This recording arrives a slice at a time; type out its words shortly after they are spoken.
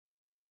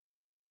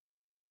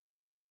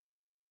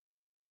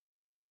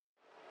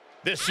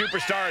This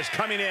superstar is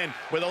coming in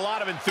with a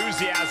lot of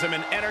enthusiasm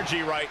and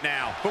energy right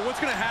now. But what's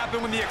going to happen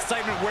when the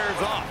excitement wears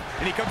off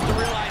and he comes to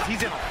realize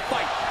he's in a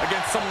fight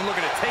against someone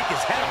looking to take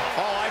his head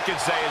off? All I can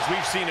say is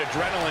we've seen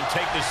adrenaline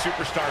take this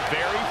superstar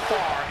very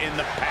far in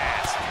the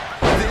past.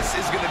 This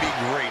is going to be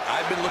great.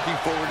 I've been looking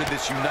forward to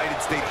this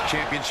United States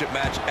Championship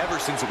match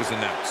ever since it was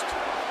announced.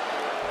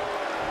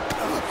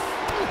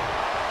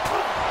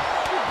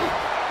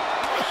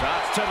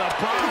 Shots to the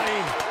body.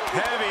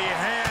 Heavy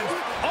hands.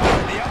 Oh,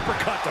 the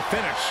uppercut to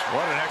finish.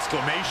 What an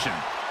exclamation.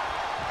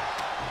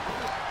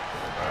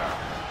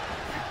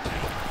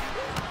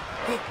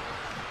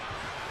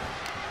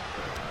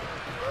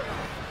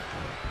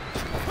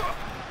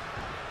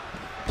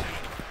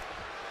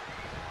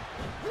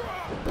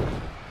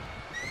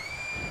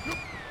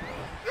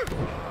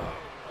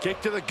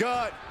 Kick to the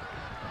gut.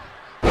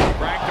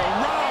 Racked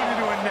around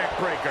into a neck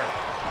breaker.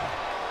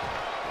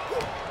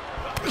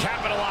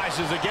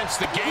 Capitalizes against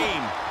the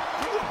game.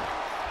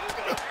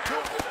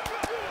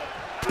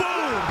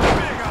 Boom!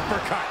 Big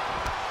uppercut.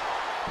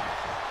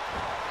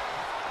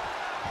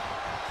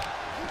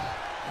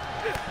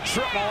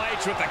 Triple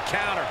H with the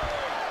counter.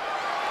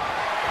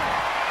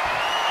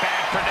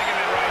 Bad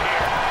predicament right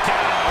here.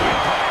 Down on the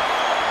windpipe.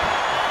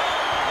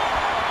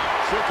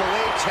 Triple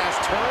H has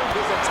turned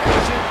his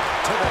attention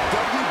to the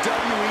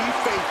WWE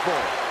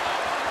faithful.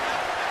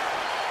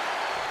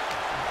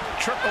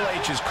 Triple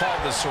H is called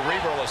the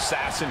cerebral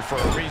assassin for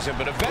a reason,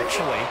 but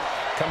eventually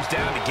comes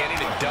down to getting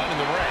it done in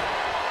the ring.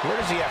 Where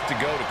does he have to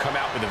go to come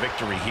out with a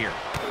victory here?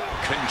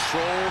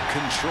 Control,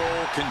 control,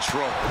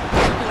 control.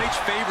 Triple H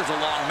favors a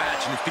long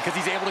match, and it's because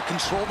he's able to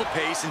control the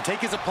pace and take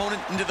his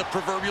opponent into the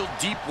proverbial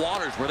deep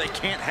waters where they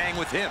can't hang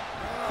with him.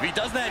 If he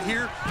does that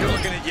here, you're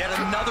looking at yet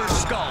another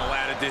skull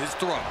added to his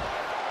throne.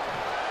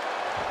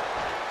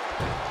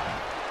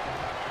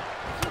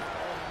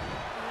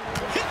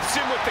 Hits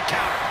him with the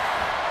counter.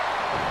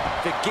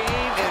 The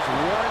game is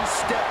one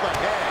step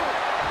ahead.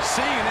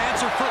 Seeing an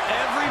answer for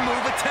every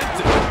move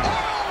attempted.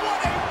 Oh,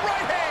 what a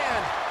right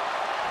hand!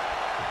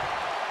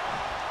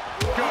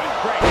 Good,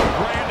 great,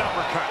 grand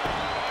uppercut.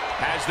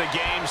 Has the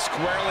game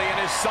squarely in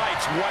his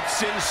sights. What's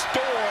in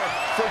store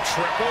for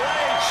Triple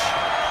H?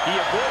 He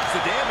avoids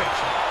the damage.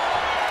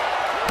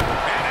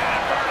 And an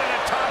inverted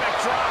atomic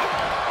drop.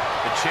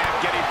 The champ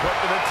getting put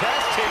to the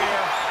test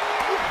here.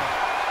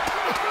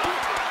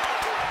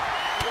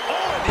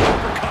 Oh, and the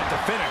uppercut to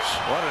finish.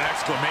 What an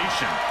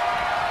exclamation.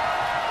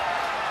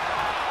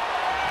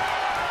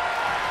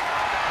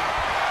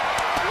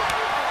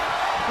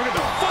 Look at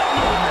the foot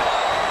movement.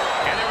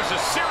 And there was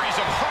a series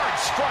of hard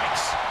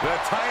strikes. The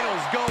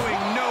title's going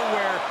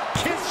nowhere.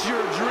 Kiss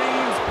your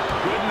dreams.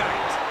 Good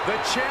night. The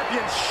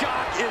champion's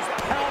shock is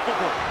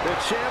palpable. The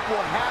champ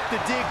will have to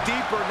dig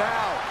deeper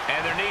now.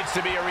 And there needs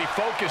to be a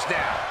refocus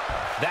now.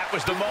 That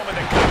was the moment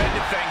that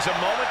commended things, a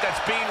moment that's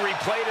being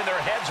replayed in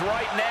their heads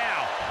right now.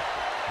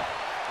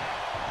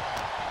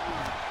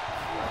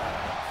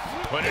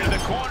 Put it in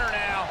the corner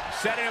now,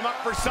 setting him up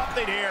for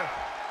something here.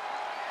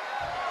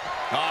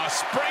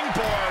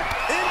 Springboard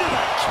Into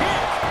the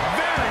kick.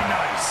 Very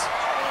nice.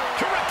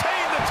 to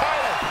retain the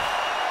title.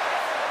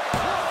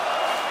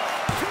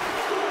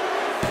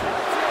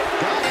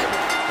 Got him.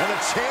 And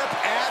the champ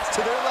adds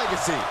to their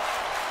legacy.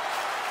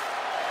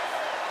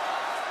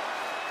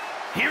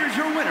 Here's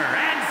your winner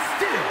and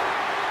still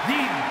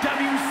the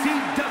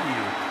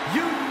WCW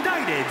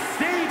United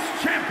States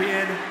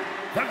Champion,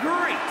 the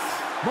Great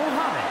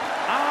Muhammad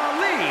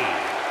Ali.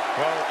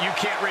 Well, you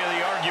can't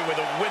really argue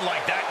with a win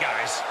like that,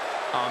 guys.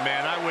 Oh,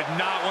 man, I would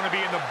not want to be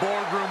in the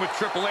boardroom with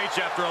Triple H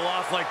after a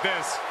loss like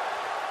this.